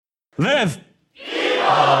Live! Evil!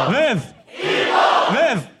 Live! Evil!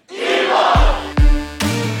 Live!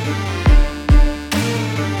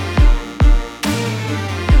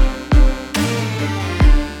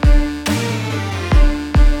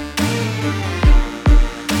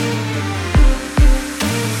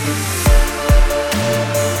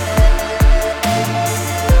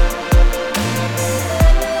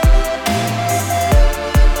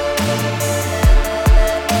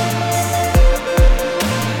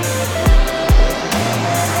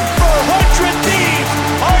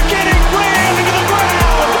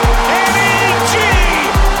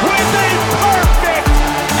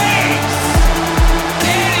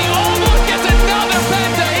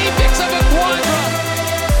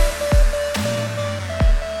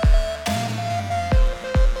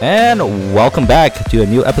 And welcome back to a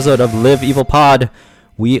new episode of Live Evil Pod.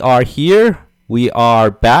 We are here, we are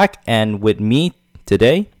back, and with me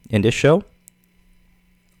today in this show,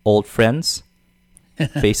 old friends,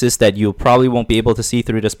 faces that you probably won't be able to see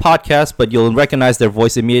through this podcast, but you'll recognize their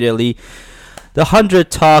voice immediately. The 100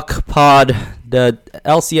 Talk Pod, the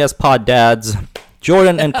LCS Pod Dads,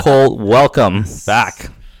 Jordan and Cole, welcome back.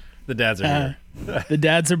 The dads are here. The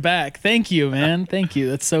dads are back. Thank you, man. Thank you.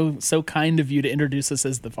 That's so kind of you to introduce us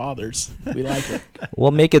as the fathers. We like it. We'll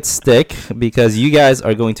make it stick because you guys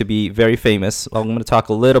are going to be very famous. I'm going to talk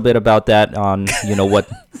a little bit about that on, what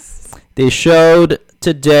they showed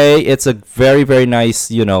today. It's a very, very nice,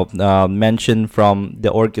 mention from the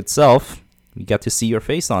org itself. We got to see your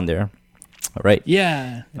face on there. All right.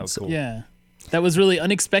 Yeah. That was cool. Yeah. That was really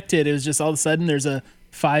unexpected. It was just all of a sudden there's a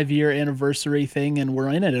 5-year anniversary thing and we're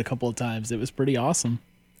in it a couple of times. It was pretty awesome.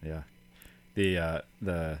 Yeah.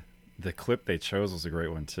 The clip they chose was a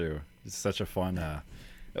great one too. It's such a fun that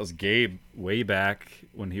was Gabe way back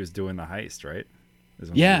when he was doing the heist, right?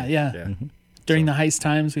 Yeah. Mm-hmm. During the heist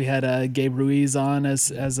times we had Gabe Ruiz on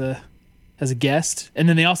as a guest. And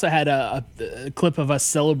then they also had a clip of us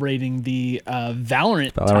celebrating the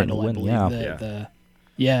Valorant title, win, I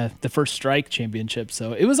believe. The First Strike championship.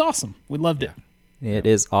 So it was awesome. We loved it. It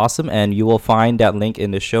is awesome, and you will find that link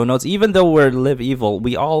in the show notes. Even though we're Live Evil,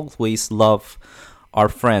 we always love our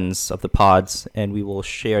friends of the pods, and we will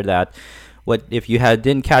share that. If you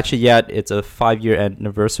didn't catch it yet, it's a 5-year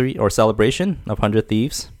anniversary or celebration of 100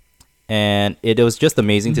 Thieves, and it was just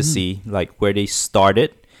amazing to see where they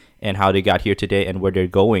started and how they got here today and where they're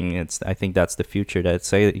going. I think that's the future, that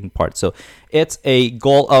exciting part. So it's a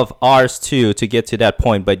goal of ours too to get to that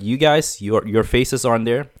point. But you guys, your faces are on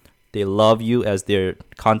there. They love you as their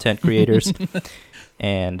content creators,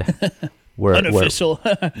 and we're unofficial.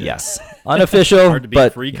 Yes, unofficial, hard to be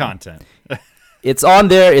but free content. It's on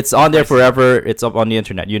there. It's on there forever. It's up on the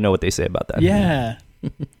internet. You know what they say about that. Yeah,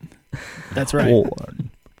 that's right.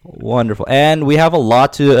 Wonderful, and we have a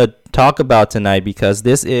lot to talk about tonight because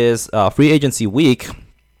this is free agency week.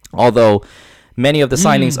 Although many of the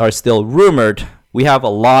signings are still rumored, we have a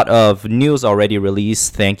lot of news already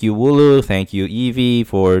released. Thank you, Wulu. Thank you, Evie,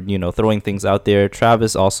 for throwing things out there.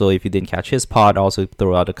 Travis also, if you didn't catch his pod, also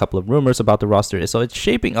throw out a couple of rumors about the roster. So it's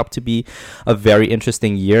shaping up to be a very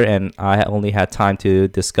interesting year, and I only had time to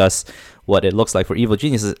discuss what it looks like for Evil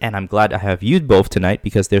Geniuses, and I'm glad I have you both tonight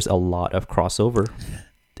because there's a lot of crossover.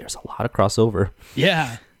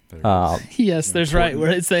 Yeah. Yes, there's right.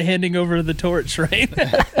 Where it's the handing over of the torch, right?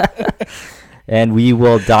 And we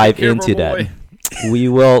will dive into that. We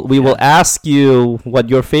will ask you what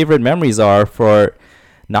your favorite memories are for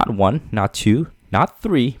not 1, not 2, not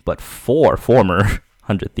 3, but 4 former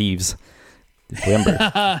 100 Thieves.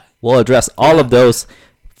 Remember, we'll address all of those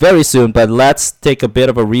very soon, but let's take a bit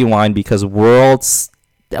of a rewind because Worlds,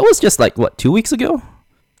 that was just 2 weeks ago?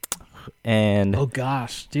 And oh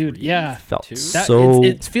gosh, dude, yeah.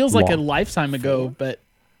 It feels long. like a lifetime ago, but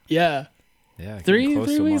yeah. Yeah, 3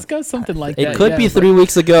 weeks ago, something like that. It could be 3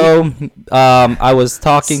 weeks ago. I was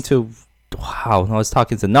talking to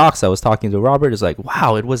Knox. I was talking to Robert. It's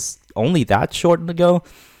wow, it was only that short ago.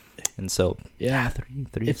 And so, yeah,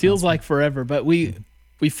 3 it feels like forever. But we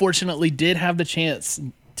fortunately did have the chance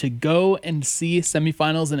to go and see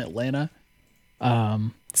semifinals in Atlanta,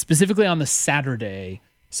 specifically on the Saturday.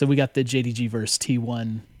 So we got the JDG versus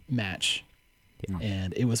T1 match. Yeah.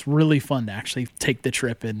 And it was really fun to actually take the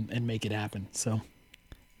trip and make it happen. So,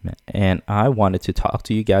 and I wanted to talk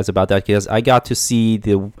to you guys about that because I got to see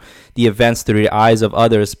the events through the eyes of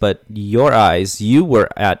others, but you were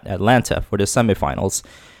at Atlanta for the semifinals.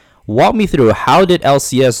 Walk me through, how did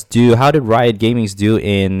LCS do? How did Riot Gaming's do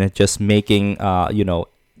in just making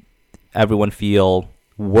everyone feel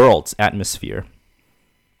Worlds atmosphere?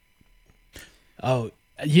 Oh,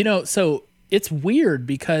 so it's weird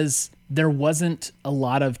because there wasn't a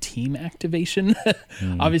lot of team activation.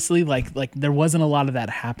 Obviously, like there wasn't a lot of that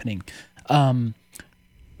happening.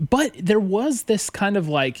 But there was this kind of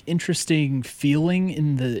like interesting feeling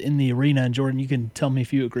in the arena. And Jordan, you can tell me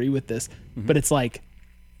if you agree with this. But it's like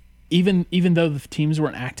even though the teams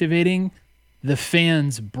weren't activating, the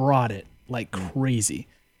fans brought it like crazy.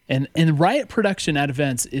 And Riot production at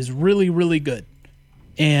events is really, really good.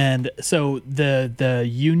 And so the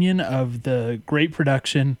union of the great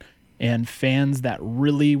production and fans that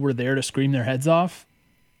really were there to scream their heads off,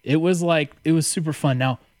 it was super fun.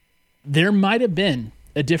 Now, there might have been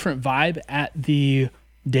a different vibe at the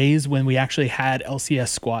days when we actually had LCS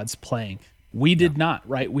squads playing. We did not,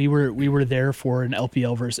 right? We were there for an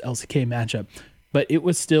LPL versus LCK matchup, but it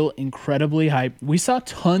was still incredibly hype. We saw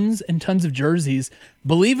tons and tons of jerseys.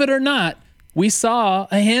 Believe it or not, we saw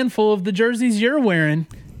a handful of the jerseys you're wearing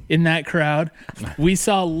in that crowd. We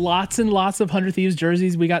saw lots and lots of 100 Thieves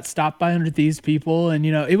jerseys. We got stopped by 100 Thieves people, and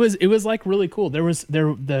it was like really cool.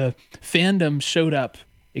 The fandom showed up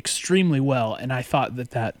extremely well, and I thought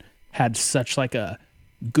that had such like a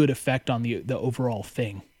good effect on the overall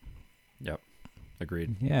thing. Yep,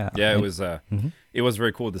 agreed. Yeah, it was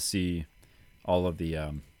very cool to see all of the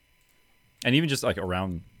and even just like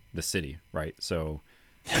around the city, right? So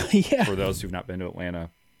Yeah. for those who've not been to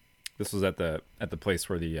Atlanta, this was at the place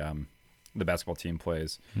where the basketball team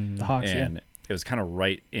plays, The Hawks, and it was kind of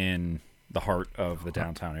right in the heart of the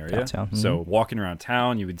downtown area. Downtown. So walking around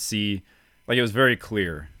town, you would see, like, it was very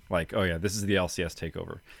clear, like, oh yeah, this is the LCS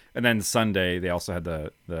takeover. And then Sunday, they also had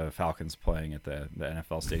the Falcons playing at the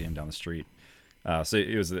NFL stadium down the street. So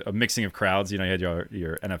it was a mixing of crowds. You had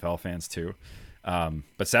your NFL fans too.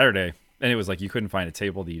 But Saturday, and it was like you couldn't find a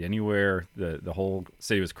table to eat anywhere. The whole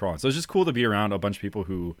city was crawling. So it was just cool to be around a bunch of people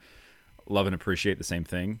who love and appreciate the same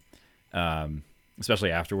thing.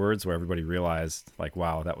 Especially afterwards, where everybody realized, like,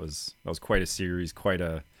 wow, that was quite a series, quite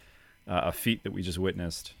a feat that we just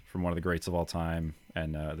witnessed from one of the greats of all time,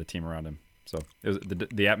 and the team around him. So it was,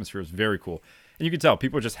 the atmosphere was very cool, and you could tell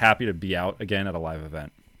people were just happy to be out again at a live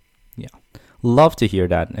event. Yeah, love to hear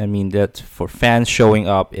that. I mean, that for fans showing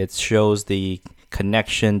up, it shows the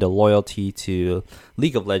connection, the loyalty to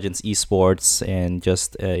League of Legends esports, and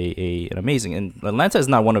just an amazing. And Atlanta is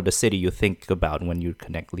not one of the city you think about when you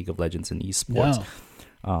connect League of Legends and esports.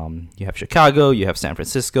 No. You have Chicago, you have San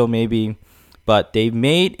Francisco, maybe, but they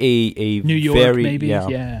made a New York, very, maybe.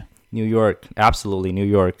 Yeah. New York, absolutely New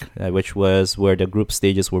York, which was where the group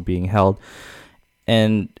stages were being held,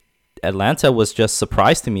 and Atlanta was just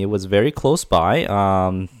surprised to me. It was very close by.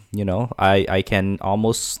 I can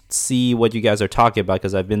almost see what you guys are talking about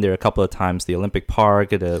because I've been there a couple of times. The Olympic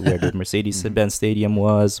Park, where the Mercedes-Benz Stadium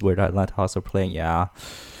was, where the Atlanta Hawks are playing. Yeah,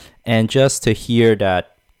 and just to hear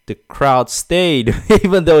that the crowd stayed,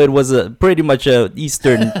 even though it was pretty much a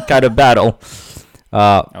Eastern kind of battle.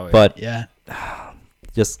 But Yeah.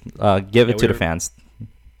 just give it to the fans.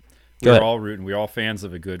 We were all rooting. We were all fans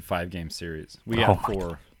of a good 5-game series. We had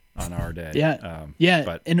 4 on our day. Yeah.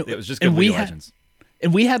 But And it was just good League of Legends.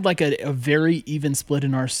 And we had like a very even split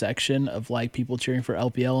in our section of like people cheering for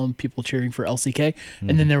LPL and people cheering for LCK.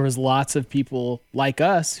 And then there was lots of people like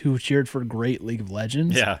us who cheered for great League of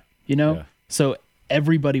Legends. Yeah. Yeah. So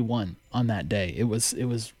everybody won on that day. It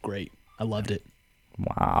was great. I loved it.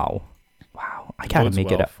 Wow. I gotta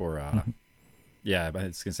make it up. Yeah, but I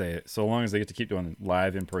was gonna say, so long as they get to keep doing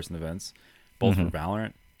live in-person events, both for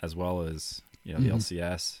Valorant as well as the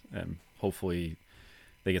LCS, and hopefully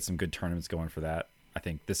they get some good tournaments going for that. I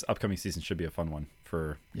think this upcoming season should be a fun one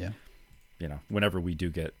for whenever we do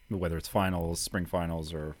get, whether it's finals, spring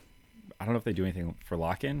finals, or I don't know if they do anything for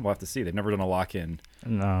lock-in. We'll have to see. They've never done a lock-in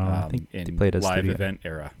I think in they played a live studio event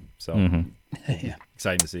era. So Yeah.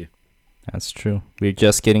 exciting to see. That's true. We're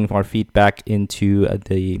just getting our feet back into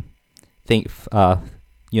the thing,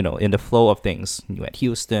 in the flow of things. You had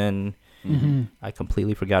Houston. I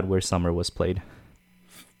completely forgot where summer was played.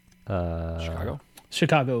 Chicago.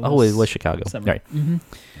 Oh, it was Chicago. Summer. Right.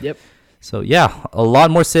 Yep. So yeah, a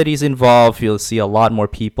lot more cities involved. You'll see a lot more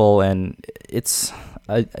people, and it's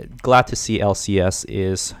glad to see LCS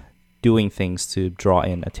is doing things to draw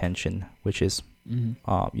in attention, which is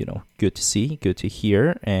good to see, good to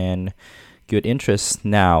hear, and good interest.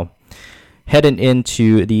 Now, heading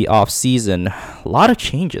into the off season, a lot of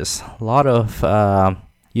changes, a lot of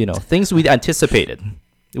things we anticipated.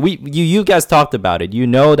 You guys talked about it. You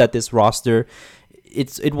know that this roster,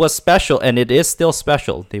 it was special, and it is still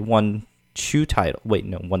special. They won 2 titles. Wait,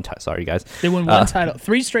 no, 1 title. Sorry, guys. They won 1 title,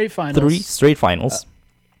 3 straight finals. 3 straight finals.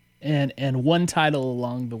 And 1 title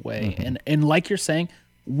along the way. And like you're saying,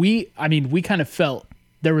 we kind of felt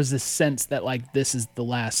there was this sense that like this is the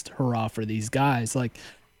last hurrah for these guys. Like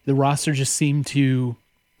the roster just seemed to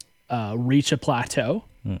reach a plateau.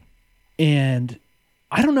 And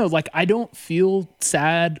I don't know, like, I don't feel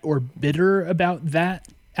sad or bitter about that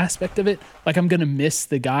aspect of it. Like, I'm going to miss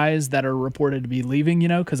the guys that are reported to be leaving,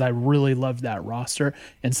 because I really loved that roster.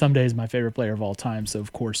 And someday is my favorite player of all time. So,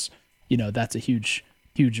 of course, that's a huge,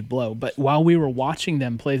 huge blow. But while we were watching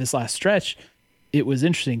them play this last stretch, it was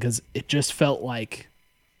interesting because it just felt like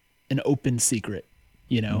an open secret,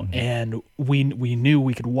 and we knew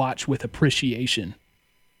we could watch with appreciation.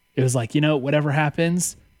 It was like, whatever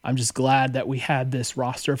happens, I'm just glad that we had this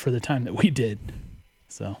roster for the time that we did.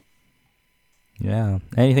 So, yeah.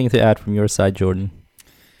 Anything to add from your side, Jordan?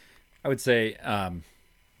 I would say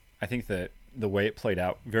I think that the way it played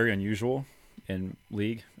out, very unusual in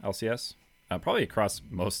league LCS, probably across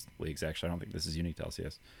most leagues, actually. I don't think this is unique to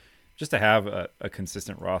LCS. Just to have a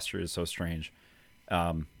consistent roster is so strange.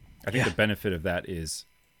 I think the benefit of that is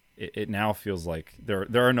it now feels like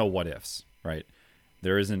there are no what ifs, right?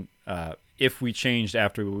 There isn't if we changed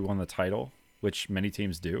after we won the title, which many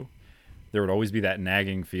teams do, there would always be that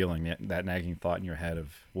nagging feeling, that nagging thought in your head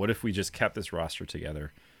of what if we just kept this roster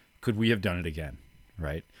together? Could we have done it again,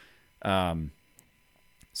 right?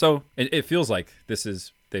 So it feels like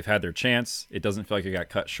they've had their chance. It doesn't feel like it got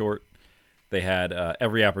cut short. They had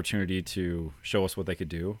every opportunity to show us what they could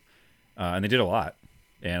do, and they did a lot.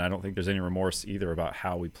 And I don't think there's any remorse either about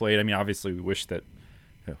how we played. I mean, obviously, we wish that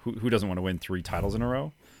who doesn't want to win 3 titles in a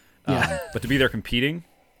row? But to be there competing,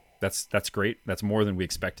 that's great. That's more than we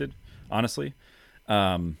expected, honestly.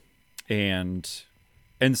 And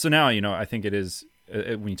so now, I think it is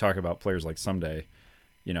when you talk about players like Someday,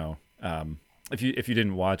 if you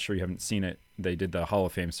didn't watch or you haven't seen it, they did the Hall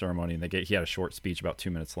of Fame ceremony and he had a short speech about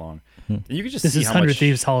 2 minutes long. And you could just this see is how 100 much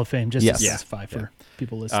Thieves Hall of Fame, just Yes. to specify for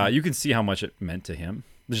people listening. you can see how much it meant to him,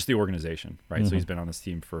 just the organization, right? So he's been on this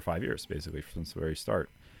team for 5 years, basically, since the very start.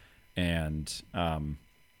 And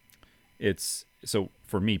it's so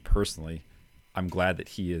for me personally, I'm glad that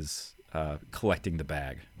he is collecting the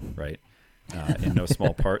bag, right? In no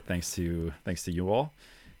small part, thanks to you all.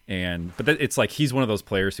 But it's like he's one of those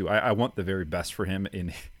players who I want the very best for him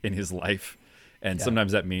in his life, and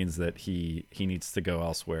sometimes that means that he needs to go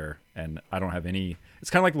elsewhere. And I don't have any. It's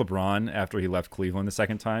kind of like LeBron after he left Cleveland the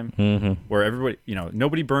second time, where everybody,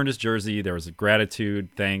 nobody burned his jersey. There was gratitude,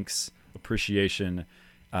 thanks, appreciation,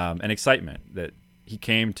 and excitement that he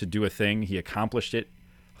came to do a thing. He accomplished it.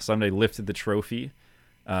 Someday lifted the trophy,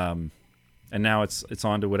 and now it's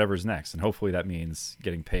on to whatever's next. And hopefully that means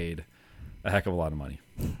getting paid a heck of a lot of money.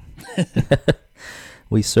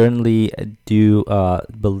 We certainly do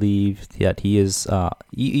believe that he is.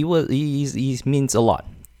 He means a lot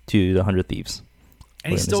to the 100 Thieves.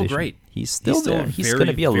 And he's still great. He's still there. He's very, going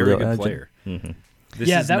to be a very real good player. This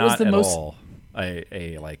is that not was the at most. all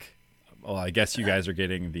a like. Well, I guess you guys are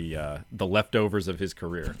getting the leftovers of his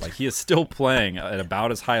career. Like he is still playing at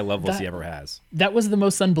about as high a level as he ever has. That was the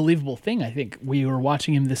most unbelievable thing. I think we were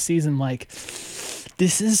watching him this season. Like,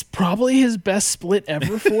 this is probably his best split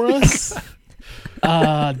ever for us.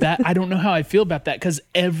 That I don't know how I feel about that because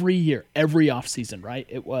every year, every offseason, right?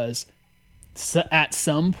 It was at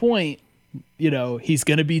some point, he's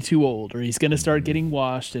going to be too old or he's going to start getting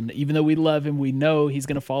washed. And even though we love him, we know he's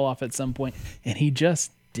going to fall off at some point. And he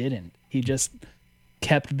just didn't. He just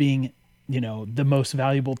kept being, the most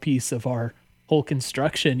valuable piece of our whole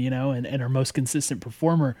construction, and our most consistent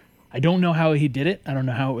performer. I don't know how he did it. I don't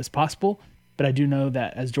know how it was possible, but I do know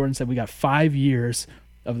that, as Jordan said, we got 5 years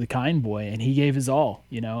of the kind boy and he gave his all,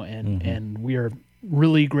 and we are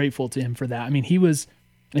really grateful to him for that. I mean, he was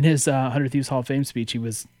in his 100 Thieves Hall of Fame speech, he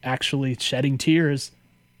was actually shedding tears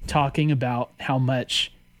talking about how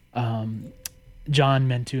much John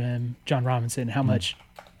meant to him, John Robinson, how much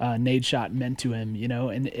Nade Shot meant to him,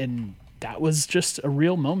 and that was just a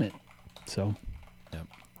real moment. So,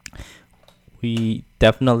 we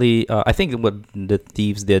definitely, I think what the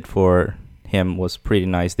Thieves did for him was pretty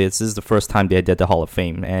nice. This is the first time they did the Hall of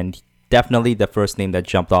Fame, and definitely the first name that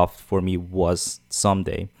jumped off for me was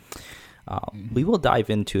Someday. We will dive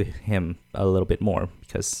into him a little bit more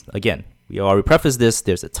because, again, we already prefaced this.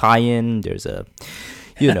 There's a tie-in. There's a,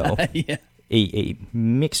 a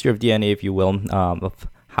mixture of DNA, if you will, of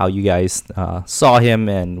how you guys saw him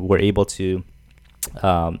and were able to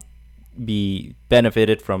be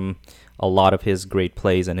benefited from a lot of his great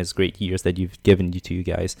plays and his great years that you've given to you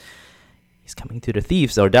guys. He's coming to the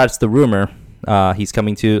Thieves, or that's the rumor. He's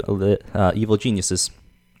coming to Evil Geniuses,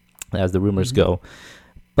 as the rumors go.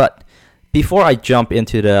 But before I jump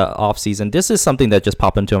into the off-season, this is something that just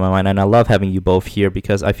popped into my mind, and I love having you both here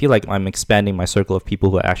because I feel like I'm expanding my circle of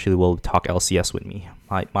people who actually will talk LCS with me.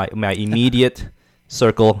 My immediate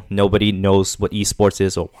circle. Nobody knows what esports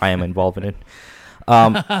is or why I'm involved in it.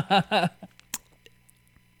 Um,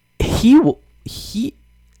 he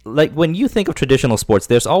like when you think of traditional sports,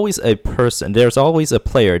 there's always a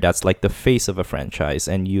player that's like the face of a franchise,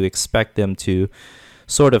 and you expect them to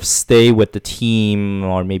sort of stay with the team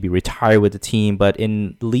or maybe retire with the team. But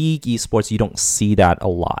in league esports, you don't see that a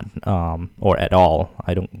lot, or at all.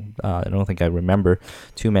 I don't think I remember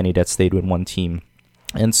too many that stayed with one team.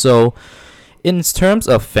 And so, in terms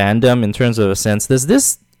of fandom, in terms of a sense, is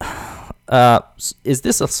this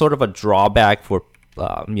a sort of a drawback for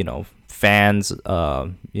fans,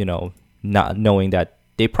 not knowing that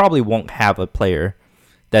they probably won't have a player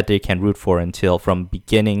that they can root for until from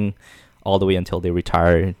beginning all the way until they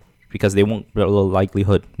retire, because they won't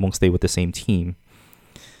stay with the same team.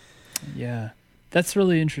 Yeah, that's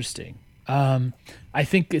really interesting. I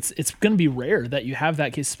think it's going to be rare that you have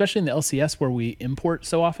that case, especially in the LCS where we import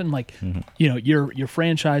so often. Like, your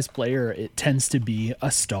franchise player, it tends to be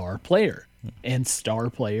a star player. And star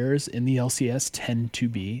players in the LCS tend to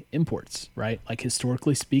be imports, right? Like,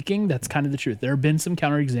 historically speaking, that's kind of the truth. There have been some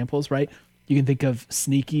counterexamples, right? You can think of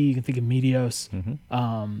Sneaky, you can think of Meteos.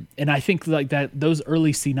 And I think like that those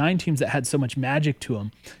early C9 teams that had so much magic to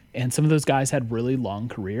them, and some of those guys had really long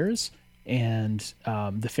careers, and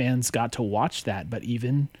the fans got to watch that. But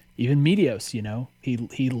even Meteos,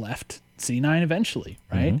 he left C9 eventually,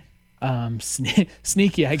 right?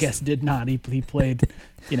 Sneaky, I guess, did not. He played,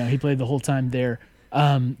 he played the whole time there.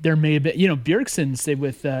 There may have been, Bjergsen stayed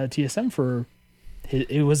with TSM for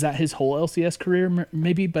his whole LCS career,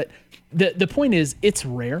 maybe. But the point is, it's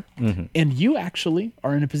rare, and you actually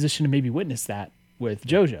are in a position to maybe witness that with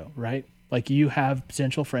JoJo, right? Like, you have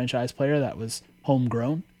potential franchise player that was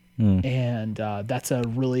homegrown, and that's a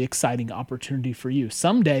really exciting opportunity for you.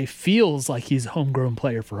 Someday feels like he's a homegrown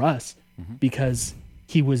player for us because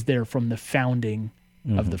he was there from the founding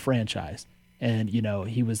of the franchise, and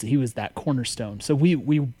he was that cornerstone. So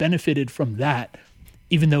we benefited from that,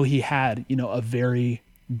 even though he had a very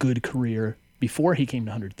good career before he came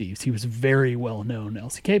to 100 Thieves. He was a very well known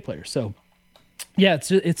LCK player. So yeah,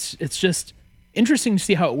 it's just interesting to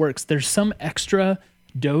see how it works. There's some extra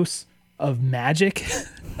dose of magic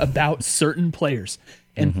about certain players,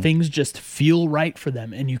 and things just feel right for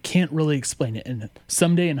them, and you can't really explain it. And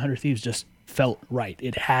someday in 100 Thieves just felt right.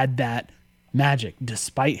 It had that magic,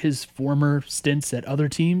 despite his former stints at other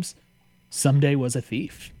teams. Someday was a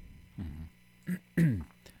thief.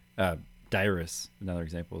 Dyrus, another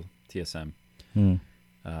example, TSM.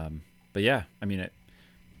 But yeah, I mean,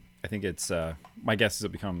 I think it's my guess is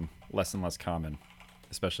it'll become less and less common.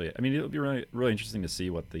 Especially, I mean, it'll be really, really interesting to see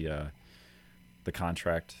what the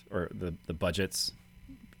contract or the budgets,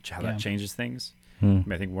 how that changes things. I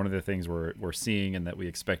mean, I think one of the things we're seeing and that we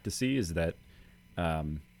expect to see is that,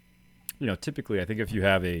 typically, I think if you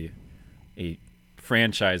have a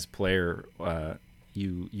franchise player,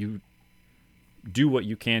 you do what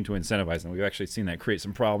you can to incentivize them. We've actually seen that create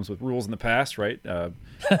some problems with rules in the past, right?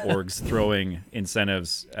 Orgs throwing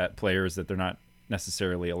incentives at players that they're not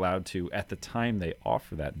necessarily allowed to at the time they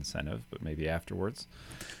offer that incentive, but maybe afterwards.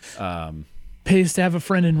 Pays to have a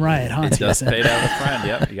friend in Riot, huh? It does pay to have a friend.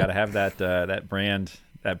 Yep, you got to have that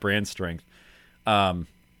brand strength. But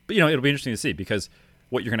it'll be interesting to see, because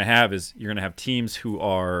what you're going to have is you're going to have teams who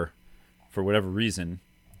are, for whatever reason,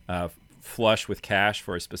 flush with cash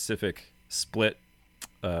for a specific split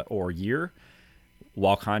or year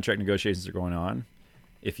while contract negotiations are going on.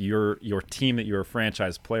 If your team that you're a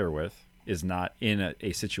franchise player with is not in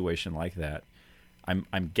a situation like that,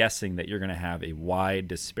 I'm guessing that you're going to have a wide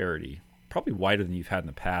disparity, probably wider than you've had in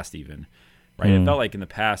the past even, right? It felt like in the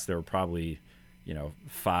past there were probably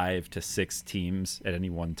 5 to 6 teams at any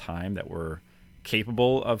one time that were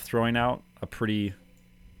capable of throwing out a pretty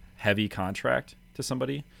heavy contract to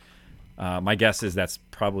somebody. My guess is that's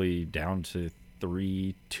probably down to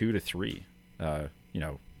 2 to 3,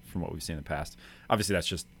 from what we've seen in the past. Obviously, that's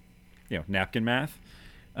just, napkin math.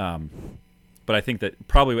 But I think that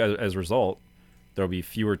probably as a result, there'll be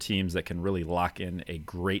fewer teams that can really lock in a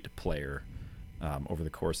great player over the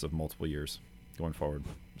course of multiple years going forward.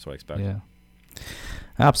 That's what I expect. Yeah.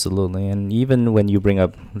 Absolutely. And even when you bring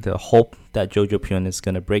up the hope that Jojo Pyun is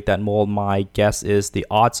going to break that mold, my guess is the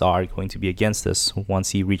odds are going to be against us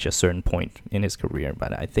once he reaches a certain point in his career.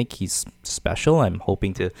 But I think he's special. I'm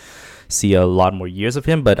hoping to see a lot more years of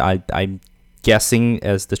him, but I'm guessing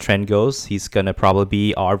as the trend goes, he's going to probably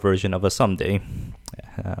be our version of a someday.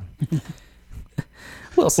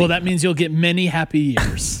 We'll see. Well, that means you'll get many happy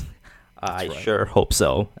years. I sure hope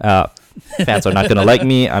so. fans are not going to like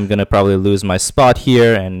me. I'm going to probably lose my spot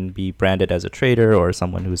here and be branded as a traitor or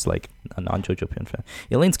someone who's like a non-JoJo Pin fan.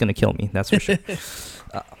 Elaine's going to kill me, that's for sure.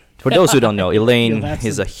 For those who don't know, Elaine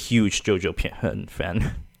is a huge JoJo Pin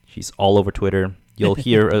fan. She's all over Twitter. You'll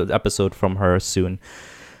hear an episode from her soon,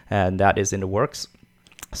 and that is in the works.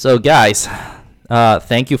 So, guys,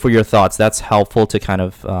 thank you for your thoughts. That's helpful to kind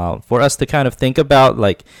of for us to kind of think about,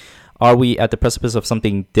 like, are we at the precipice of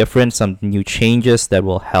something different, some new changes that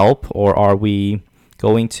will help, or are we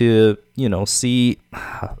going to, see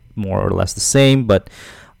more or less the same? But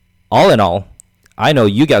all in all, I know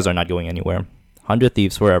you guys are not going anywhere. 100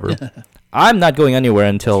 Thieves forever. I'm not going anywhere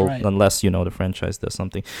unless, the franchise does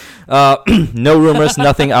something. No rumors,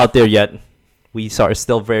 nothing out there yet. We are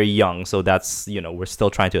still very young, so that's, we're still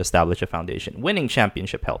trying to establish a foundation. Winning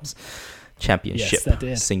championship helps.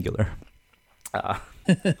 Championship, singular.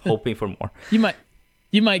 Hoping for more.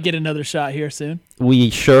 You might get another shot here soon. We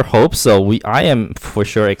sure hope so. I am for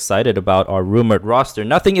sure excited about our rumored roster.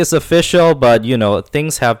 Nothing is official, but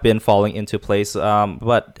things have been falling into place.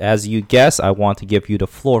 But as you guess, I want to give you the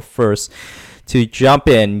floor first to jump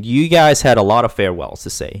in. You guys had a lot of farewells to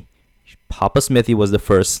say. Papa Smithy was the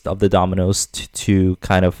first of the dominoes to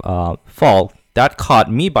kind of fall. That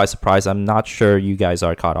caught me by surprise. I'm not sure you guys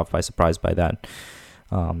are caught off by surprise by that.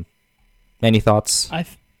 Any thoughts?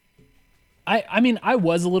 I mean, I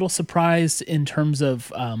was a little surprised in terms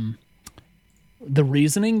of the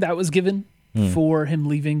reasoning that was given for him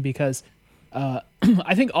leaving, because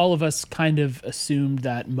I think all of us kind of assumed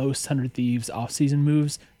that most 100 Thieves offseason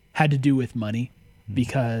moves had to do with money,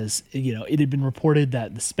 because it had been reported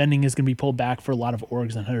that the spending is going to be pulled back for a lot of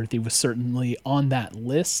orgs, and 100 Thieves was certainly on that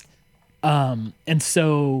list. And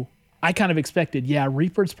so I kind of expected,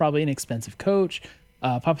 Reaper's probably an expensive coach.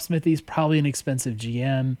 Papa Smithy's probably an expensive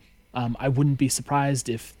GM. I wouldn't be surprised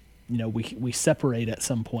if, we separate at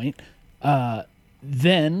some point.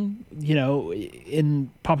 Then,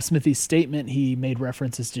 in Papa Smithy's statement, he made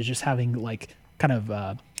references to just having like kind of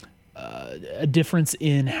a difference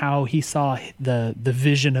in how he saw the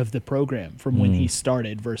vision of the program from when he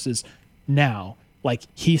started versus now. Like,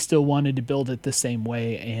 he still wanted to build it the same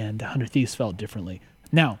way, and 100 Thieves felt differently.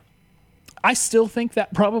 Now, I still think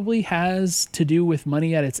that probably has to do with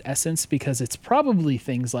money at its essence, because it's probably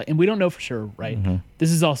things like, and we don't know for sure, right?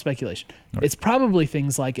 This is all speculation. Right. It's probably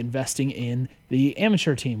things like investing in the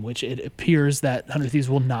amateur team, which it appears that 100 Thieves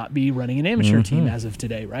will not be running an amateur team as of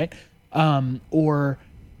today, right? Or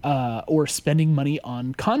spending money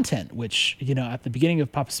on content, which, at the beginning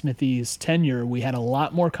of Papa Smithy's tenure, we had a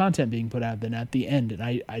lot more content being put out than at the end.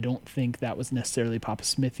 And I don't think that was necessarily Papa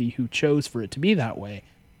Smithy who chose for it to be that way.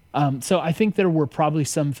 So I think there were probably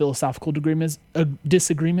some philosophical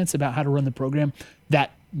disagreements about how to run the program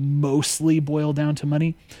that mostly boil down to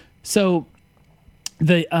money. So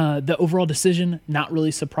the overall decision, not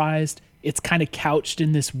really surprised. It's kind of couched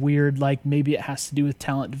in this weird, like, maybe it has to do with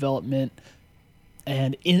talent development.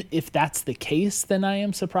 And if that's the case, then I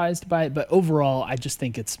am surprised by it. But overall, I just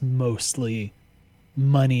think it's mostly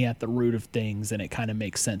money at the root of things, and it kind of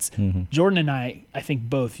makes sense. Jordan and I think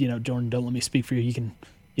both, Jordan, don't let me speak for you.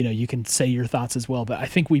 You can say your thoughts as well, but I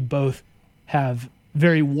think we both have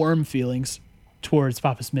very warm feelings towards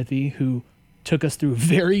Papa Smithy, who took us through a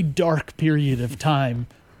very dark period of time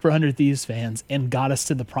for 100 Thieves fans and got us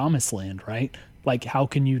to the promised land, right? Like, how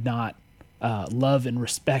can you not love and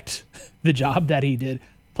respect the job that he did?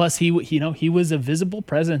 Plus, he was a visible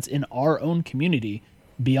presence in our own community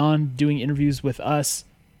beyond doing interviews with us.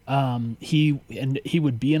 He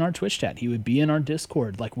would be in our Twitch chat. He would be in our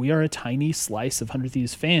Discord. Like, we are a tiny slice of 100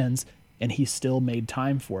 Thieves fans, and he still made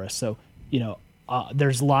time for us. So,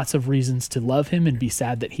 there's lots of reasons to love him and be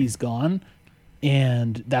sad that he's gone,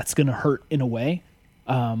 and that's going to hurt in a way.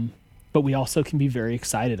 But we also can be very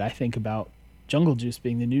excited, I think, about Jungle Juice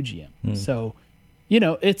being the new GM. So,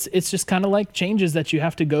 it's just kind of like changes that you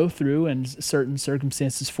have to go through, and certain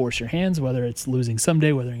circumstances force your hands, whether it's losing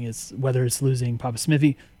someday, whether it's losing Papa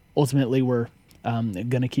Smithy. Ultimately, we're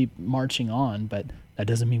going to keep marching on, but that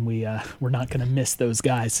doesn't mean we're not going to miss those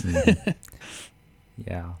guys.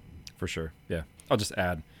 Yeah, for sure. Yeah, I'll just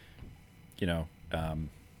add,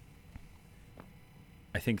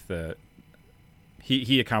 I think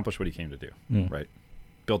he accomplished what he came to do, right?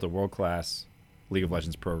 Built a world-class League of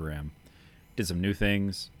Legends program, did some new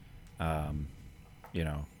things,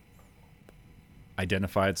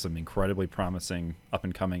 identified some incredibly promising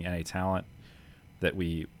up-and-coming NA talent that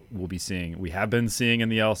we will be seeing. We have been seeing in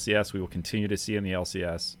the LCS. We will continue to see in the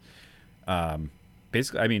LCS.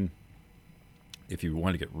 Basically, I mean, if you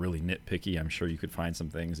want to get really nitpicky, I'm sure you could find some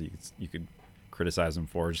things that you could criticize him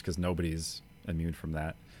for, just because nobody's immune from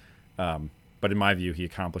that. But in my view, he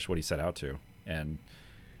accomplished what he set out to, and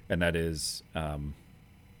that is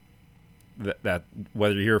that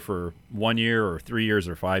whether you're here for 1 year or 3 years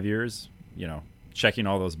or 5 years, checking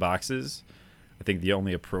all those boxes, I think the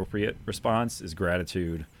only appropriate response is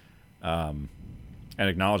gratitude and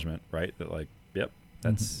acknowledgement, right? That like, yep,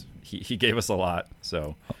 that's he gave us a lot.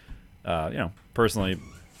 So, personally,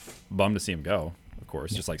 bummed to see him go, of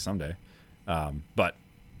course, just like someday. But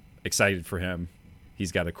excited for him.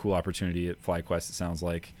 He's got a cool opportunity at FlyQuest, it sounds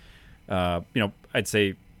like. I'd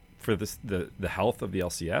say for the health of the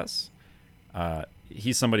LCS,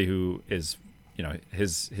 he's somebody who is,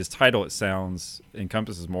 his title, it sounds,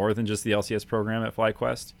 encompasses more than just the LCS program at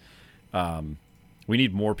FlyQuest. We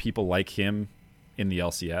need more people like him in the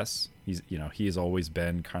LCS. He has always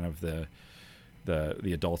been kind of the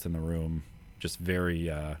adult in the room, just very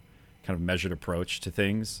kind of measured approach to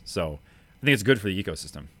things. So I think it's good for the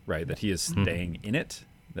ecosystem, right? That he is staying in it,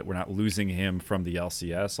 that we're not losing him from the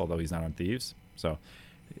LCS, although he's not on Thieves. So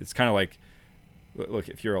it's kind of like, look,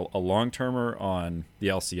 if you're a long-termer on the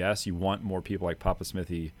LCS, you want more people like Papa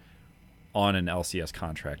Smithy on an LCS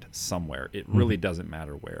contract somewhere. It really doesn't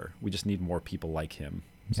matter where. We just need more people like him.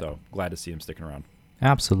 So glad to see him sticking around.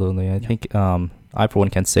 Absolutely. I think I, for one,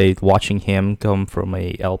 can say watching him come from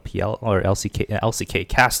a LPL or LCK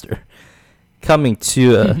caster coming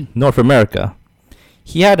to North America,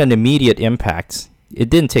 he had an immediate impact. It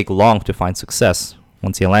didn't take long to find success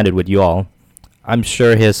once he landed with you all. I'm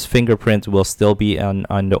sure his fingerprint will still be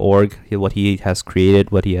on the org, what he has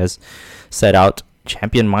created, what he has set out.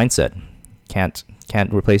 Champion mindset. Can't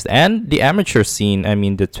replace that. And the amateur scene, I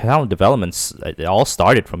mean, the talent developments, it all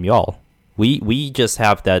started from y'all. We just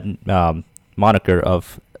have that moniker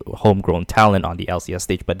of homegrown talent on the LCS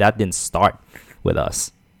stage, but that didn't start with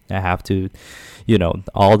us. I have to,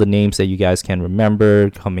 all the names that you guys can remember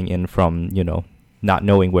coming in from, not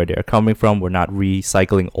knowing where they're coming from. We're not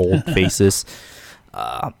recycling old faces.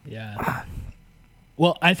 Yeah.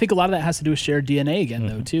 Well, I think a lot of that has to do with shared DNA again,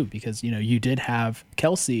 though, too, because, you did have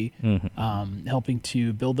Kelsey helping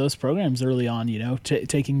to build those programs early on,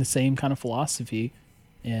 taking the same kind of philosophy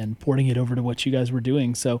and porting it over to what you guys were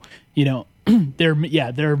doing. So, there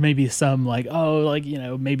may be some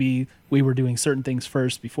maybe we were doing certain things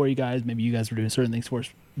first before you guys, maybe you guys were doing certain things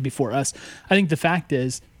first before us. I think the fact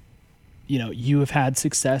is, you have had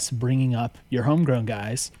success bringing up your homegrown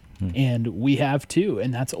guys, and we have too,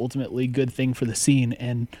 and that's ultimately a good thing for the scene.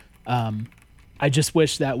 And I just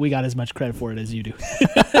wish that we got as much credit for it as you do.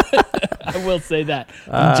 I will say that.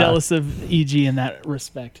 I'm jealous of EG in that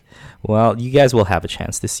respect. Well, you guys will have a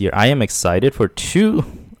chance this year. I am excited for 2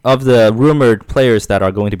 of the rumored players that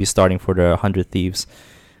are going to be starting for the 100 Thieves.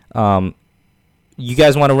 You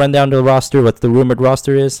guys want to run down the roster, what the rumored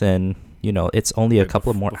roster is? And, it's only a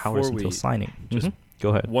couple of more hours until signing. Just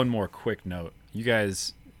go ahead. One more quick note. You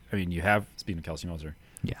guys, you have, speaking of Kelsey Moser,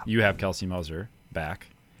 you have Kelsey Moser back.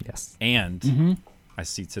 Yes. And I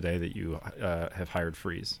see today that you have hired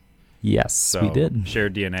Freeze. Yes, So we did.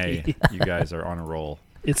 Shared DNA. You guys are on a roll.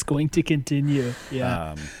 It's going to continue.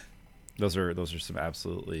 Yeah. Those are some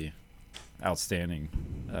absolutely outstanding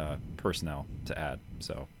personnel to add.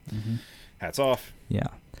 So hats off. Yeah.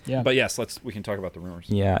 Yeah. But yes, we can talk about the rumors.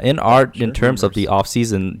 Yeah. In terms of the off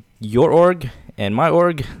season, your org and my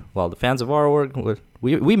org, well, the fans of our org,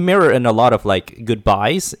 we mirror in a lot of like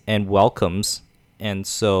goodbyes and welcomes, and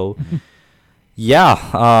so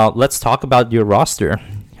let's talk about your roster.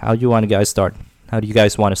 How do you want to guys start? How do you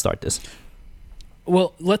guys want to start this?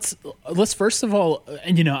 Well, let's first of all,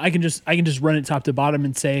 and I can just run it top to bottom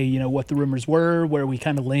and say what the rumors were, where we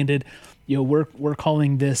kind of landed. We're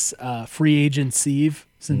calling this free agent Sieve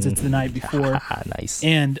since it's the night before. Nice.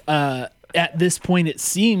 And at this point, it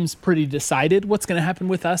seems pretty decided what's going to happen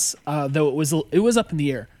with us. Though it was up in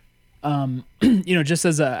the air. Just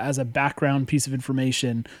as a background piece of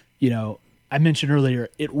information, I mentioned earlier,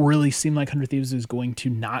 it really seemed like 100 Thieves was going to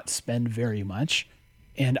not spend very much.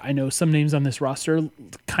 And I know some names on this roster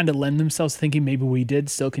kind of lend themselves to thinking maybe we did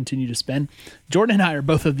still continue to spend. Jordan and I are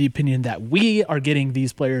both of the opinion that we are getting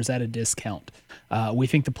these players at a discount. We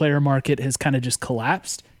think the player market has kind of just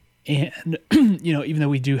collapsed. And, even though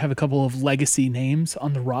we do have a couple of legacy names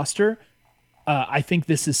on the roster, I think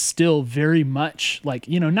this is still very much like,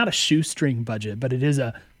 not a shoestring budget, but it is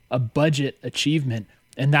a budget achievement.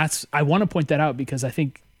 And I want to point that out because I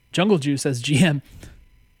think Jungle Juice as GM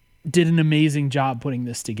did an amazing job putting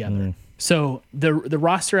this together. So the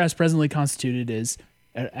roster as presently constituted is,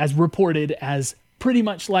 as reported, as pretty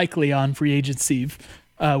much likely on free agency.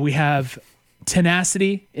 We have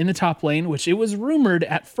Tenacity in the top lane, which it was rumored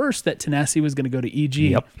at first that Tenacity was going to go to EG.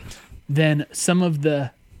 Yep. Then some of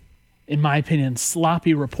the, in my opinion,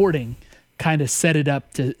 sloppy reporting kind of set it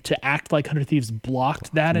up to act like 100 Thieves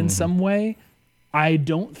blocked that in some way. I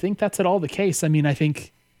don't think that's at all the case. I mean, I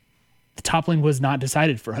think the top lane was not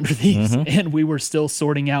decided for 100 Thieves, and we were still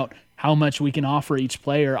sorting out how much we can offer each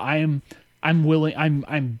player. I'm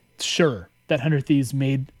sure that 100 Thieves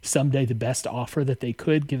made Someday the best offer that they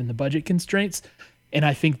could given the budget constraints, and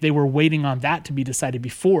I think they were waiting on that to be decided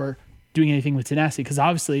before doing anything with Tenacity, because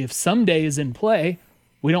obviously if Someday is in play,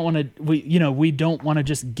 we don't want to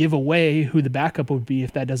just give away who the backup would be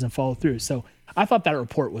if that doesn't follow through. So I thought that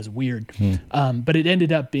report was weird, but it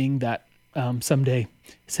ended up being that Someday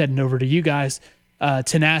is heading over to you guys.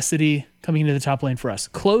 Tenacity coming into the top lane for us.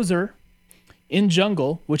 Closer in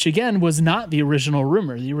jungle, which again was not the original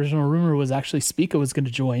rumor. The original rumor was actually Spica was going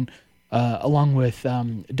to join along with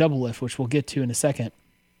Double Lift, which we'll get to in a second.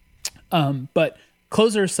 But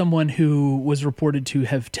Closer is someone who was reported to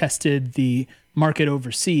have tested the market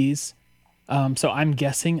overseas. So I'm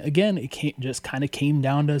guessing, again, it just kind of came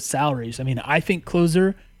down to salaries. I mean, I think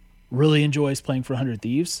Closer really enjoys playing for 100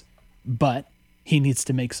 Thieves, but he needs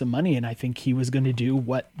to make some money, and I think he was going to do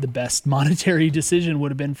what the best monetary decision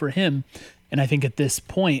would have been for him. And I think at this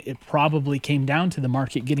point, it probably came down to the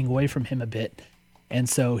market getting away from him a bit, and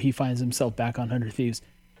so he finds himself back on 100 Thieves.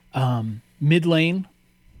 Mid lane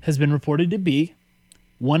has been reported to be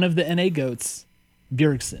one of the NA GOATs,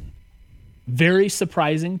 Bjergsen. Very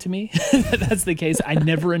surprising to me that that's the case. I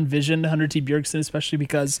never envisioned 100T Bjergsen, especially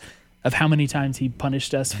because of how many times he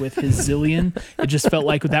punished us with his Zillion. It just felt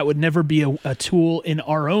like that would never be a tool in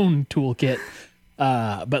our own toolkit.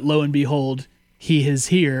 But lo and behold, he is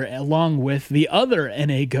here along with the other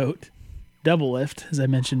NA GOAT, Double Lift, as I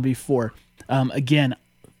mentioned before. Again,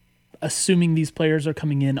 assuming these players are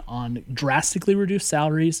coming in on drastically reduced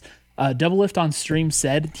salaries. Double Lift on stream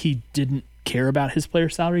said he didn't care about his player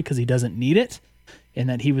salary because he doesn't need it, and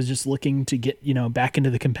that he was just looking to get back into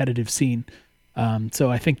the competitive scene. So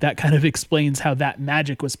I think that kind of explains how that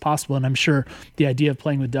magic was possible, and I'm sure the idea of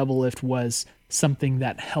playing with Double Lift was something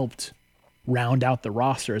that helped round out the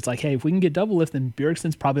roster. It's like, hey, if we can get Double Lift, then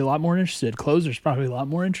Bjergsen's probably a lot more interested. Closer's probably a lot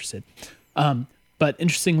more interested. But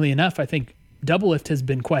interestingly enough, I think Double Lift has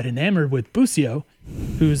been quite enamored with Busio,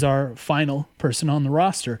 who's our final person on the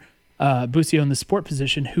roster. Busio in the support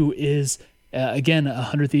position, who is, again, a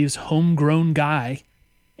 100 Thieves homegrown guy,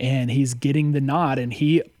 and he's getting the nod, and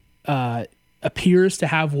he appears to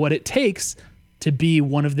have what it takes to be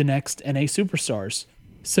one of the next NA superstars.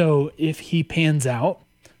 So if he pans out,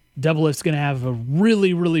 Double Lift's going to have a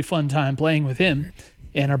really, really fun time playing with him,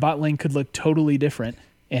 and our bot lane could look totally different,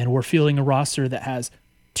 and we're fielding a roster that has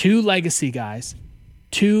 2 legacy guys,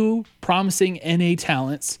 2 promising NA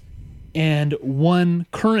talents, and 1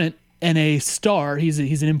 current NA star. He's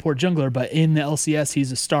an import jungler, but in the LCS,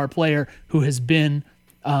 he's a star player who has been,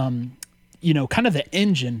 kind of the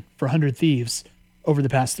engine for 100 Thieves over the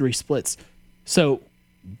past 3 splits. So,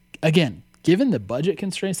 again, given the budget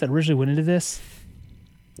constraints that originally went into this,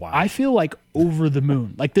 wow, I feel like over the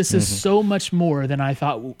moon. Like, this is so much more than I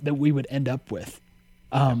thought that we would end up with.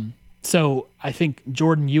 So I think,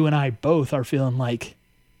 Jordan, you and I both are feeling like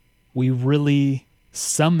we really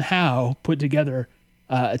somehow put together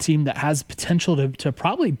a team that has potential to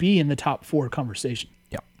probably be in the top 4 conversation.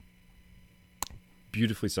 Yeah.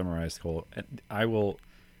 Beautifully summarized, Cole. And I will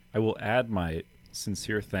add my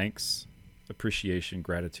sincere thanks, appreciation,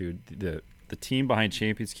 gratitude. The team behind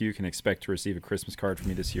Champions Queue can expect to receive a Christmas card from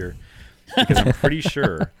me this year, because I'm pretty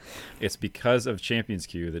sure it's because of Champions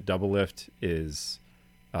Queue that Double Lift is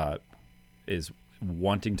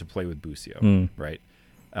wanting to play with Busio, right?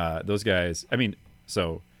 Those guys. I mean,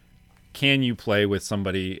 so. Can you play with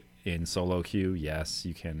somebody in solo queue? Yes,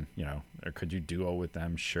 you can, or could you duo with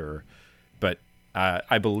them? Sure. But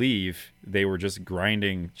I believe they were just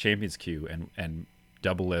grinding Champions Queue, and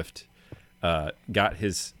Double Lift got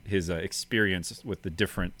his experience with the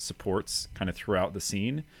different supports kind of throughout the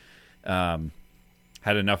scene, had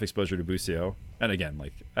enough exposure to Busio. And again,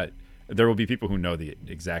 there will be people who know the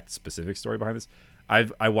exact specific story behind this.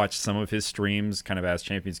 I watched some of his streams kind of as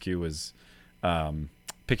Champions Queue was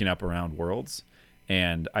picking up around Worlds,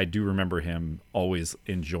 and I do remember him always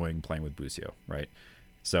enjoying playing with Busio, right?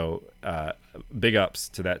 So big ups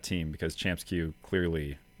to that team, because Champs Q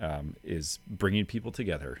clearly is bringing people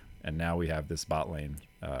together, and now we have this bot lane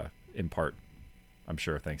in part, I'm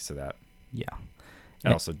sure, thanks to that. Yeah.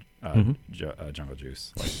 And also Jungle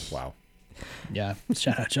Juice. Like, wow. Yeah,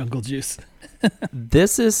 shout out Jungle Juice.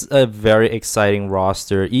 This is a very exciting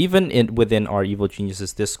roster, even within our Evil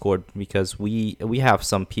Geniuses Discord, because we have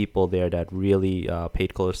some people there that really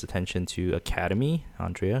paid close attention to Academy.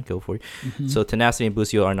 Andrea, go for it. So Tenacity and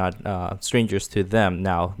Busio are not strangers to them.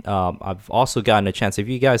 Now, I've also gotten a chance, if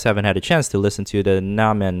you guys haven't had a chance to listen to the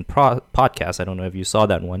Namen podcast, I don't know if you saw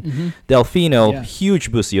that one. Delfino,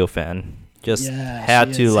 huge Busio fan, just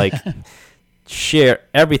had to like share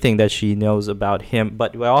everything that she knows about him.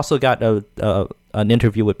 But we also got an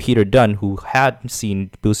interview with Peter Dunn, who had seen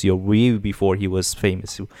Busio way before he was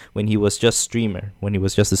famous, when he was just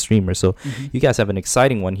a streamer. So you guys have an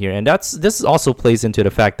exciting one here, and this also plays into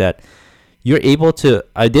the fact that you're able to.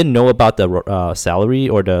 I didn't know about the salary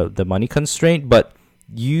or the money constraint, but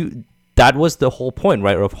that was the whole point,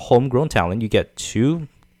 right? Of homegrown talent, you get two.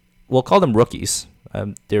 We'll call them rookies.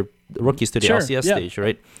 They're rookies to the LCS stage,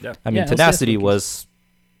 right? Yeah. I mean, Tenacity was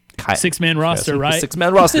 6-man roster, right?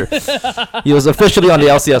 6-man roster. He was officially on the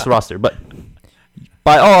LCS roster, but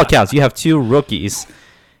by all accounts, you have two rookies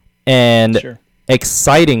and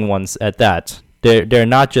exciting ones at that. They're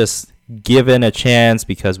not just given a chance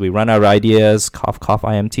because we run out of ideas. Cough, cough,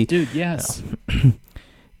 IMT. Dude, yes.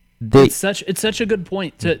 It's such a good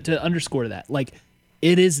point to underscore that. Like,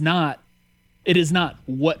 it is not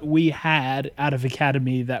what we had out of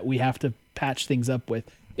Academy that we have to patch things up with.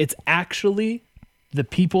 It's actually the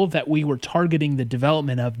people that we were targeting the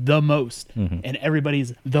development of the most, and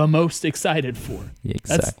everybody's the most excited for. Yeah,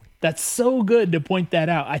 exactly. That's so good to point that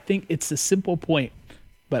out. I think it's a simple point,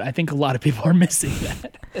 but I think a lot of people are missing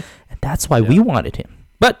that. And that's why we wanted him.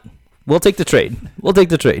 But we'll take the trade. Well,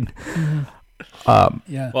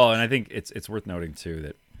 and I think it's worth noting too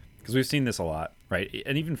that, because we've seen this a lot, right?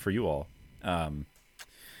 And even for you all,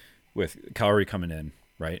 with Kaori coming in,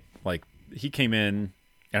 right? Like, he came in,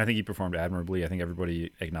 and I think he performed admirably. I think everybody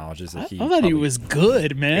acknowledges that I thought he was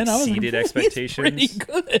good, man. Exceeded expectations. Pretty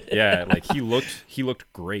good. Yeah, like he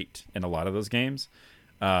looked great in a lot of those games.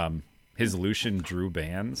 His Lucian drew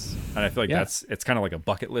bans, and I feel like it's kind of like a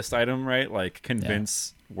bucket list item, right? Like,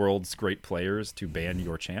 convince world's great players to ban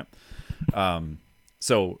your champ.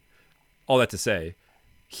 So all that to say,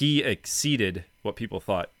 he exceeded what people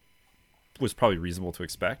thought was probably reasonable to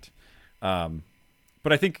expect. But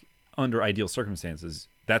I think under ideal circumstances,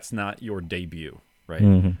 that's not your debut,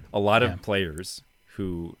 right? A lot of players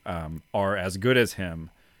who are as good as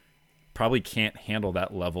him probably can't handle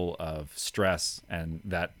that level of stress and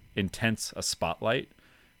that intense a spotlight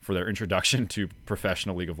for their introduction to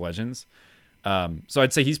professional League of Legends. So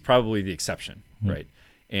I'd say he's probably the exception, right?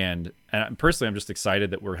 And personally, I'm just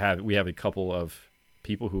excited that we have a couple of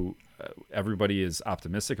people who everybody is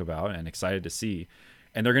optimistic about and excited to see,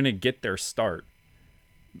 and they're going to get their start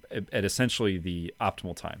at essentially the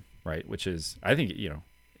optimal time, right? Which is, I think,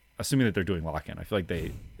 assuming that they're doing lock-in, I feel like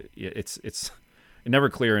it's never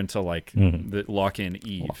clear until like the lock-in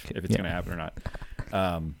eve if it's going to happen or not.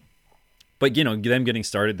 But them getting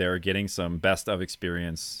started there, getting some best of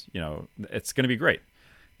experience, it's going to be great.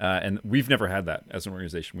 And we've never had that as an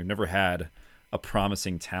organization. We've never had a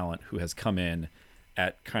promising talent who has come in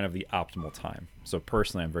at kind of the optimal time. So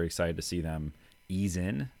personally, I'm very excited to see them ease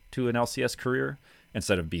in to an LCS career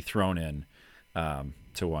instead of be thrown in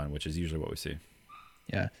to one, which is usually what we see.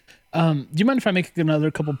 Yeah. Do you mind if I make another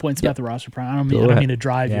couple points about the roster, Brian? I don't mean to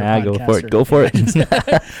drive your podcast. Go for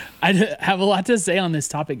it. I have a lot to say on this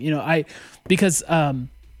topic. Because I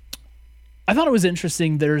thought it was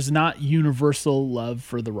interesting. There's not universal love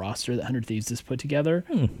for the roster that 100 Thieves has put together.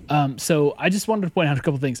 So I just wanted to point out a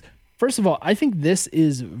couple things. First of all, I think this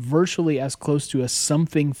is virtually as close to a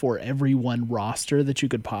something for everyone roster that you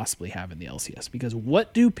could possibly have in the LCS. Because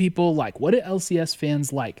what do people like? What do LCS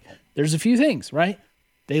fans like? There's a few things, right?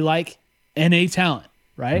 They like NA talent,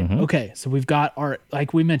 right? Okay, so we've got our,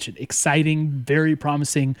 like we mentioned, exciting, very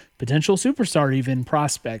promising, potential superstar even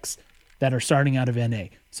prospects that are starting out of NA.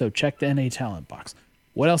 So check the NA talent box.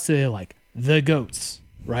 What else do they like? The GOATs,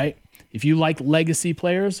 right? If you like legacy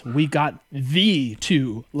players, we got the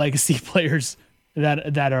two legacy players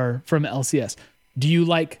that are from LCS. Do you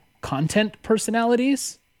like content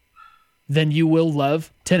personalities? Then you will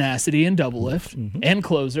love Tenacity and Doublelift and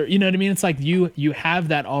Closer. You know what I mean? It's like you have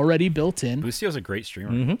that already built in. Busio's a great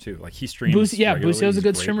streamer too. Like, he streams. Busio's a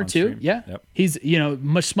good streamer too. Stream. Yeah, he's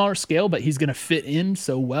much smaller scale, but he's going to fit in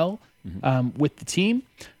so well with the team.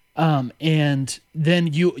 And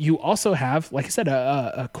then you also have, like I said,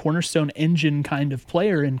 a cornerstone engine kind of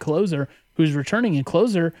player in Closer who's returning. And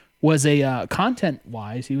Closer was a content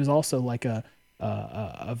wise, he was also like a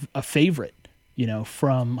favorite,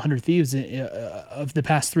 from 100 Thieves of the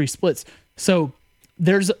past 3 splits. So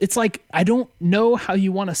it's like, I don't know how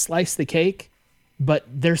you want to slice the cake, but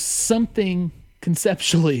there's something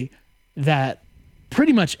conceptually that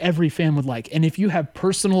pretty much every fan would like. And if you have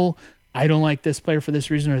personal, I don't like this player for this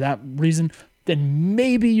reason or that reason, then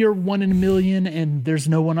maybe you're 1 in a million and there's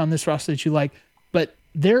no one on this roster that you like. But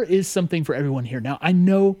there is something for everyone here. Now, I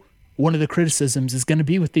know one of the criticisms is going to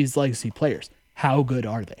be with these legacy players. How good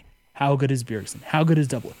are they? How good is Bjergsen? How good is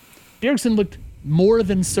Double? Bjergsen looked more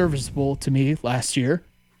than serviceable to me last year.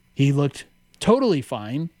 He looked totally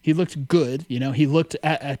fine. He looked good. You know, he looked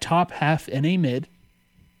at a top half and a mid.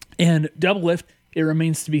 And Double Lift, it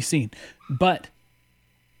remains to be seen. But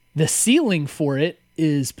the ceiling for it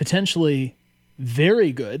is potentially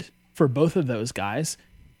very good for both of those guys.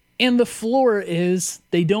 And the floor is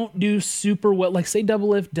they don't do super well. Like, say Double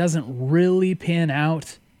Lift doesn't really pan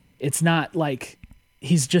out. It's not like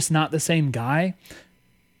he's just not the same guy.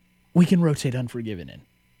 We can rotate Unforgiven in.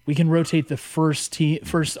 We can rotate the first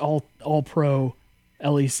all pro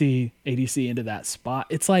LEC ADC into that spot.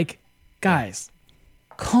 It's like, guys,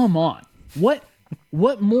 come on.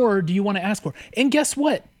 What more do you want to ask for? And guess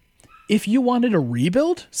what? If you wanted a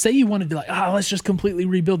rebuild, say you wanted to let's just completely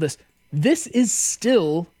rebuild this. This is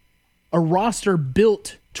still a roster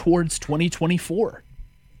built towards 2024.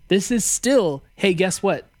 This is still, hey, guess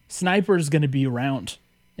what? Sniper is going to be around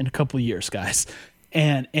in a couple of years, guys.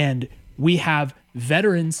 And we have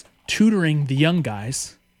veterans tutoring the young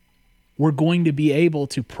guys. We're going to be able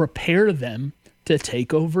to prepare them to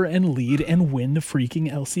take over and lead and win the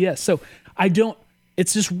freaking LCS. So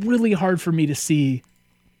it's just really hard for me to see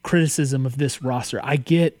criticism of this roster. I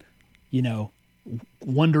get,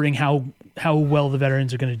 wondering how well the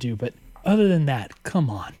veterans are going to do, but other than that, come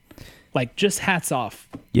on. Like, just hats off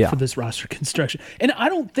for this roster construction. And I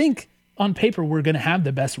don't think on paper we're going to have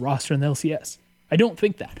the best roster in the LCS. I don't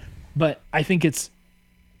think that. But I think it's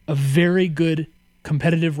a very good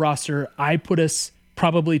competitive roster. I put us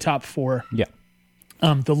probably top 4. Yeah.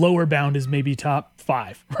 The lower bound is maybe top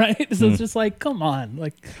 5, right? So it's just like, come on.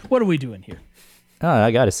 Like, what are we doing here?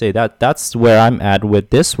 I got to say that's where I'm at with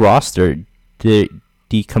this roster. The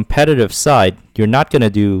competitive side, you're not going to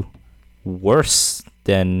do worse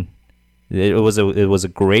than it was a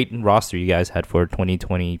great roster you guys had for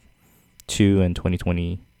 2022 and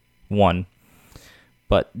 2021.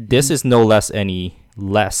 But this is no less any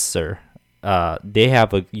lesser. You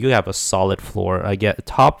have a solid floor. I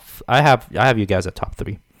have you guys at top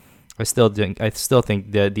 3. I still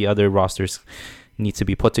think that the other rosters need to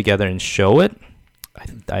be put together and show it.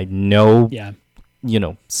 I know. Yeah.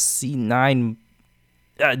 C9.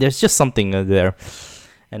 There's just something there,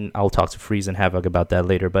 and I'll talk to Freeze and Havoc about that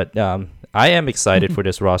later. But I am excited for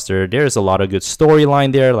this roster. There's a lot of good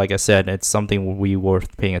storyline there. Like I said, it's something we were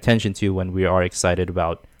paying attention to when we are excited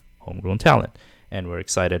about homegrown talent, and we're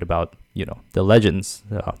excited about the legends.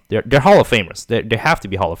 They're Hall of Famers. They have to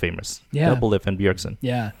be Hall of Famers. Yeah. Double Lift and Bjergsen.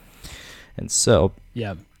 Yeah. And so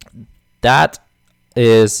that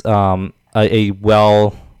is a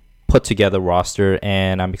well put together roster,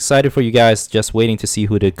 and I'm excited for you guys. Just waiting to see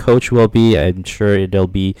who the coach will be. I'm sure it'll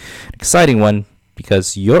be an exciting one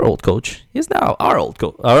because your old coach is now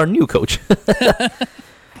our new coach.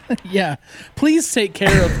 Yeah. Please take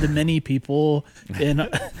care of the many people in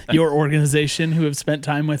your organization who have spent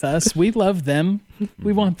time with us. We love them.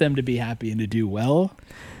 We want them to be happy and to do well.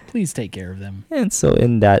 Please take care of them. And so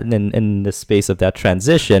in the space of that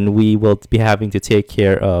transition, we will be having to take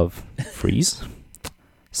care of Freeze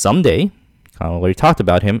someday. We already talked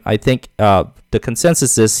about him. I think the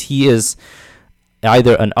consensus is he is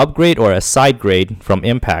either an upgrade or a side grade from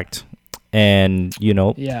Impact. And this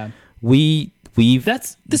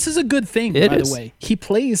is a good thing, by the way. He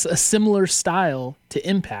plays a similar style to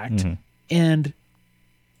Impact, and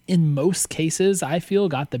in most cases, I feel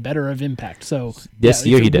got the better of Impact. So this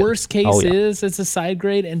year he did. Worst case is it's a side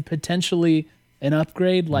grade and potentially an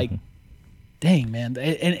upgrade. Like, dang, man,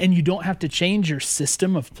 and you don't have to change your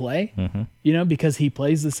system of play, because he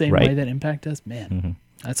plays the same way that Impact does. Man,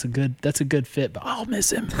 that's a good fit. But I'll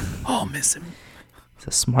miss him. He's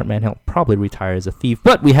a smart man. He'll probably retire as a thief,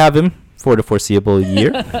 but we have him for the foreseeable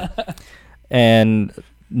year. And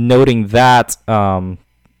noting that,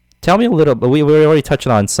 tell me a little bit. We already touched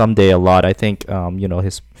on Someday a lot. I think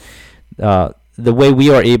his the way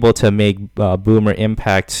we are able to make Boomer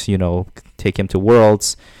Impact, take him to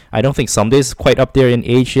Worlds. I don't think Someday's quite up there in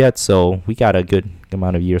age yet, so we got a good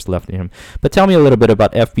amount of years left in him. But tell me a little bit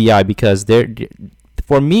about FBI, because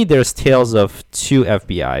for me, there's tales of 2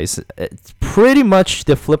 FBIs. It's pretty much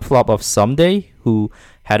the flip-flop of Someday, who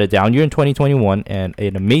had a down year in 2021 and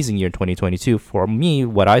an amazing year in 2022. For me,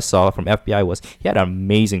 what I saw from FBI was he had an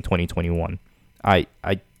amazing 2021. I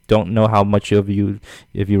don't know how much of you,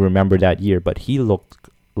 if you remember that year, but he looked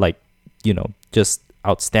like, just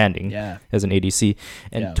outstanding as an ADC.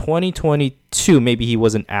 And 2022, maybe he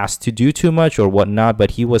wasn't asked to do too much or whatnot,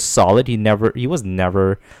 but he was solid. He was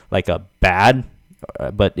never like a bad,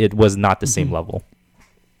 but it was not the same level.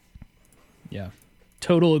 Yeah,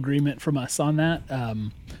 total agreement from us on that.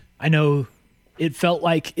 I know it felt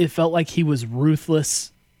like he was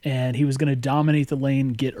ruthless and he was going to dominate the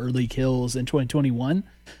lane, get early kills in 2021.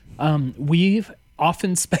 We've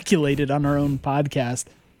often speculated on our own podcast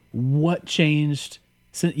what changed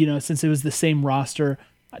since it was the same roster.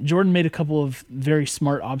 Jordan made a couple of very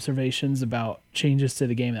smart observations about changes to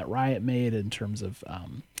the game that Riot made in terms of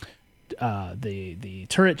the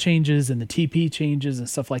turret changes and the TP changes and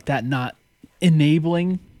stuff like that, not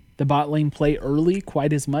enabling the bot lane play early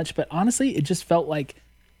quite as much. But honestly, it just felt like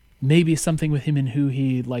maybe something with him and who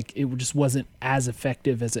he, like, it just wasn't as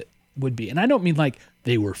effective as it would be. And I don't mean like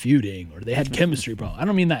they were feuding or they had chemistry problem. I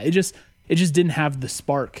don't mean that. It just didn't have the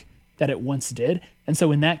spark that it once did. And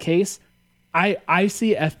so in that case, I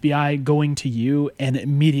see FBI going to you and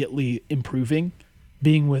immediately improving,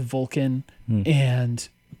 being with Vulcan and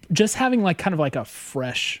just having like kind of like a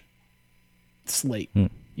fresh slate.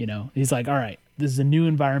 He's like, all right, this is a new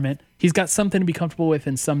environment. He's got something to be comfortable with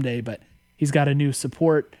in someday, but he's got a new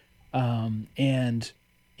support and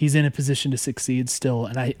he's in a position to succeed still.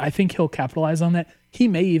 And I think he'll capitalize on that. He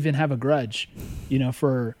may even have a grudge,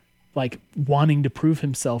 for like wanting to prove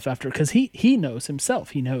himself after, because he knows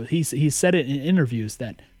himself. He knows he's said it in interviews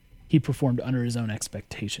that he performed under his own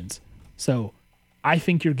expectations. So I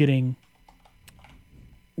think you're getting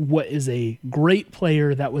what is a great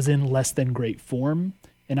player that was in less than great form,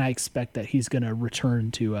 and I expect that he's going to return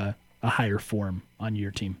to a higher form on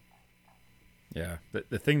your team. Yeah,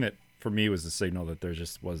 the thing that for me was the signal that there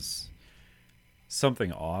just was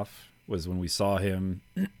something off was when we saw him.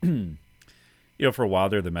 For a while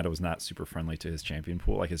there, the meta was not super friendly to his champion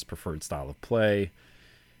pool, like his preferred style of play.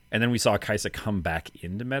 And then we saw Kaisa come back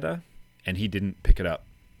into meta, and he didn't pick it up,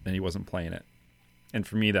 and he wasn't playing it. And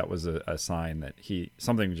for me, that was a sign that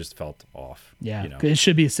something just felt off. Yeah, it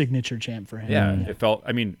should be a signature champ for him. Yeah, it felt.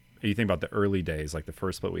 I mean, you think about the early days, like the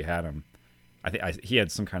first split we had him. I think he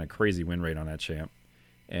had some kind of crazy win rate on that champ,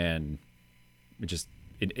 and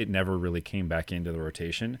it never really came back into the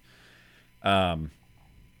rotation.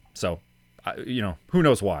 So. Who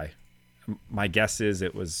knows why? My guess is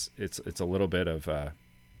it's a little bit of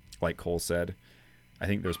like Cole said. I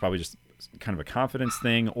think there's probably just kind of a confidence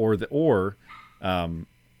thing, or the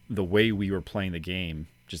way we were playing the game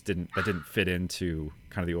just didn't fit into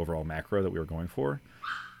kind of the overall macro that we were going for.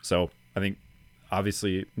 So I think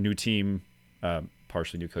obviously new team,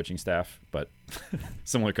 partially new coaching staff, but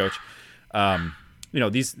similar coach.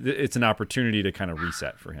 It's an opportunity to kind of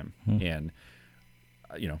reset for him, and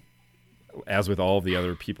as with all of the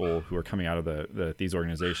other people who are coming out of the Thieves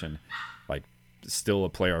organization, like still a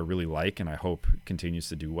player I really like and I hope continues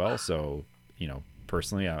to do well. So,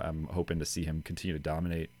 personally, I'm hoping to see him continue to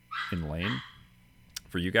dominate in lane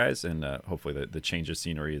for you guys. And hopefully the change of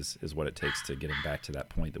scenery is what it takes to get him back to that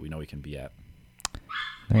point that we know he can be at.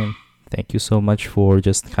 And thank you so much for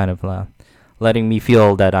just kind of letting me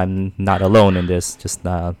feel that I'm not alone in this, just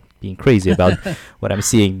being crazy about what I'm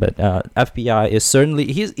seeing. But FBI is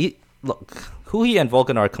certainly, look, Hui and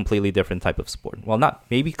Vulcan are a completely different type of sport. Well, not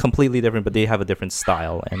maybe completely different, but they have a different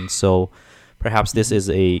style. And so perhaps this is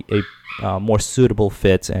a more suitable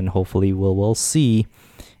fit, and hopefully we'll see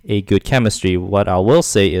a good chemistry. What I will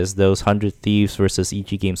say is those 100 Thieves versus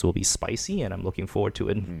EG games will be spicy, and I'm looking forward to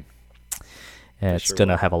it. And it's going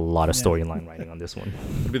to have a lot of storyline writing on this one.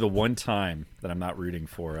 It'll be the one time that I'm not rooting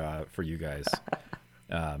for you guys.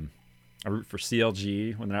 I root for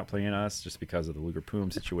CLG when they're not playing us just because of the Luger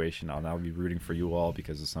Poom situation. I'll now be rooting for you all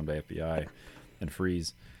because of Sunday FBI and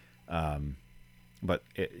Freeze. But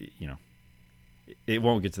it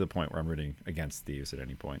won't get to the point where I'm rooting against Thieves at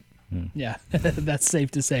any point. Yeah, that's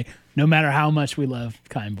safe to say. No matter how much we love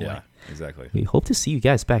Kind Boy. Yeah, exactly. We hope to see you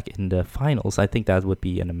guys back in the finals. I think that would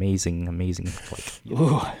be an amazing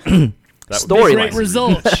story. Great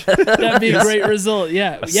result. That'd be a great result.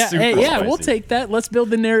 Yeah. We'll take that. Let's build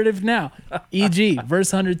the narrative now. EG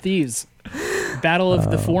versus 100 Thieves. Battle of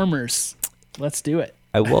the formers. Let's do it.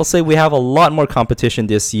 I will say we have a lot more competition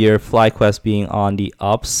this year. FlyQuest being on the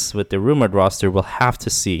ups with the rumored roster. We'll have to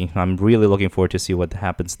see. I'm really looking forward to see what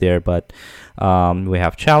happens there. But we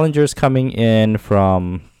have challengers coming in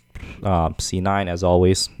from C9 as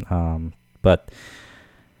always. But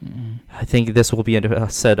I think this will be a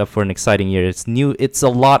setup for an exciting year. It's new. It's a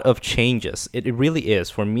lot of changes. It really is.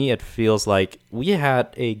 For me, it feels like we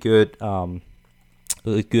had a good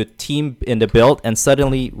a good team in the build, and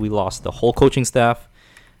suddenly we lost the whole coaching staff.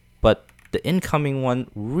 But the incoming one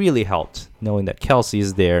really helped, knowing that Kelsey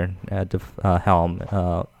is there at the helm.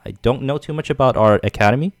 I don't know too much about our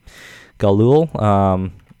academy,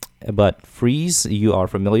 Galul, but Freeze, you are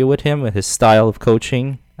familiar with him, with his style of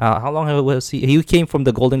coaching. How long was he? He came from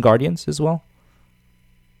the Golden Guardians as well?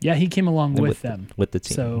 Yeah, he came along with them. With the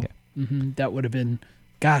team. So okay. that would have been,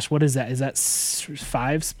 gosh, what is that? Is that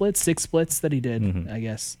 5 splits, 6 splits that he did, I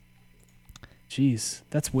guess? Jeez,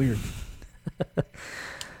 that's weird.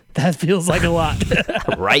 That feels like a lot.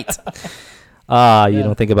 Right. You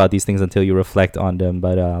don't think about these things until you reflect on them.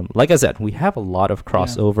 But like I said, we have a lot of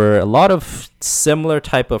crossover, a lot of similar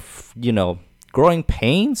type of, growing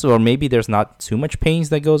pains, or maybe there's not too much pains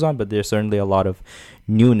that goes on, but there's certainly a lot of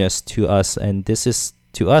newness to us. And this is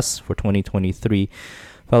to us for 2023.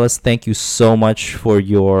 Fellas, thank you so much for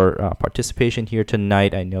your participation here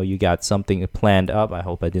tonight. I know you got something planned up. I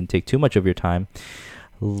hope I didn't take too much of your time.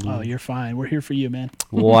 Oh, you're fine. We're here for you, man.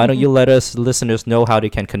 Why don't you let us listeners know how they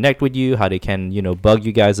can connect with you, how they can, bug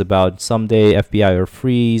you guys about someday FBI or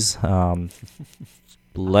Freeze.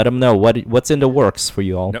 Let them know what's in the works for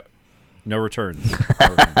you all. No returns.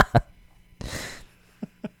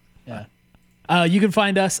 Yeah. You can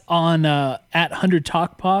find us on at 100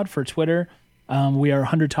 Talk Pod for Twitter. We are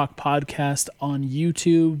 100 Talk Podcast on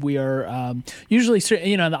YouTube. We are usually,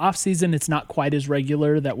 in the off season, it's not quite as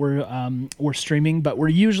regular that we're streaming, but we're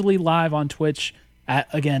usually live on Twitch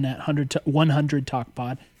at 100 Talk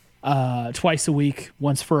Pod twice a week.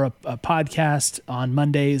 Once for a podcast on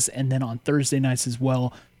Mondays, and then on Thursday nights as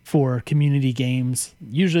well for community games.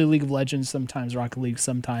 Usually League of Legends, sometimes Rocket League,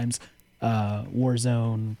 sometimes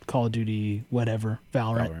Warzone, Call of Duty, whatever,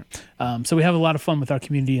 Valorant. So we have a lot of fun with our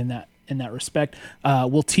community in that respect.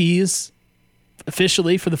 We'll tease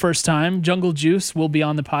officially for the first time, Jungle Juice will be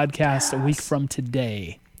on the podcast a week from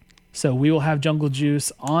today. So we will have Jungle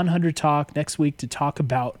Juice on 100 Talk next week to talk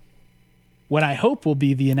about what I hope will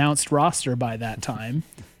be the announced roster by that time.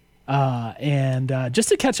 And just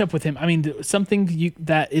to catch up with him, I mean, something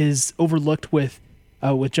that is overlooked with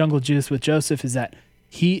Jungle Juice, with Joseph, is that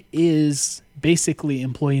he is basically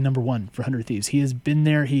employee number 1 for 100 Thieves. He has been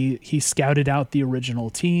there. He scouted out the original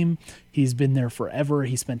team. He's been there forever.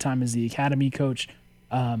 He spent time as the academy coach.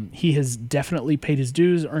 He has definitely paid his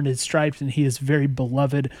dues, earned his stripes, and he is very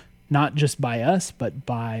beloved, not just by us, but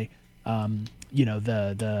by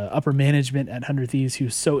the upper management at 100 Thieves,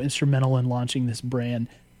 who's so instrumental in launching this brand.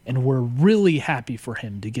 And we're really happy for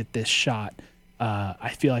him to get this shot.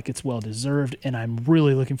 I feel like it's well deserved, and I'm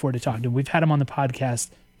really looking forward to talking to him. We've had him on the podcast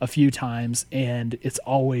a few times, and it's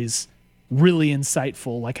always really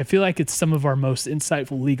insightful. Like, I feel like it's some of our most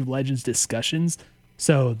insightful League of Legends discussions.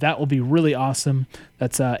 So that will be really awesome.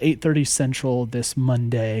 That's 8:30 Central this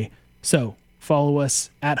Monday. So follow us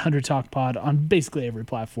at 100 Talk Pod on basically every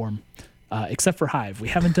platform, except for Hive. We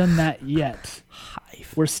haven't done that yet.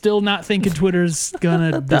 Hive. We're still not thinking Twitter's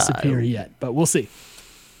gonna disappear yet, but we'll see.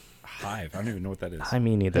 Hive. I don't even know what that is. I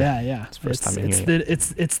mean, either. Yeah. It's the first time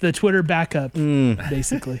it's the Twitter backup,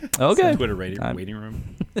 basically. Okay. Twitter waiting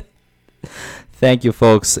room. Thank you,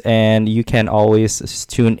 folks. And you can always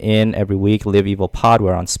tune in every week. Live Evil Pod.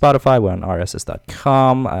 We're on Spotify. We're on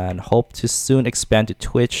RSS.com. And hope to soon expand to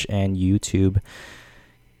Twitch and YouTube.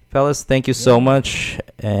 Fellas, thank you so much.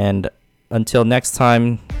 And until next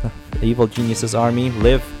time, Evil Geniuses Army,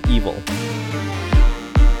 live evil.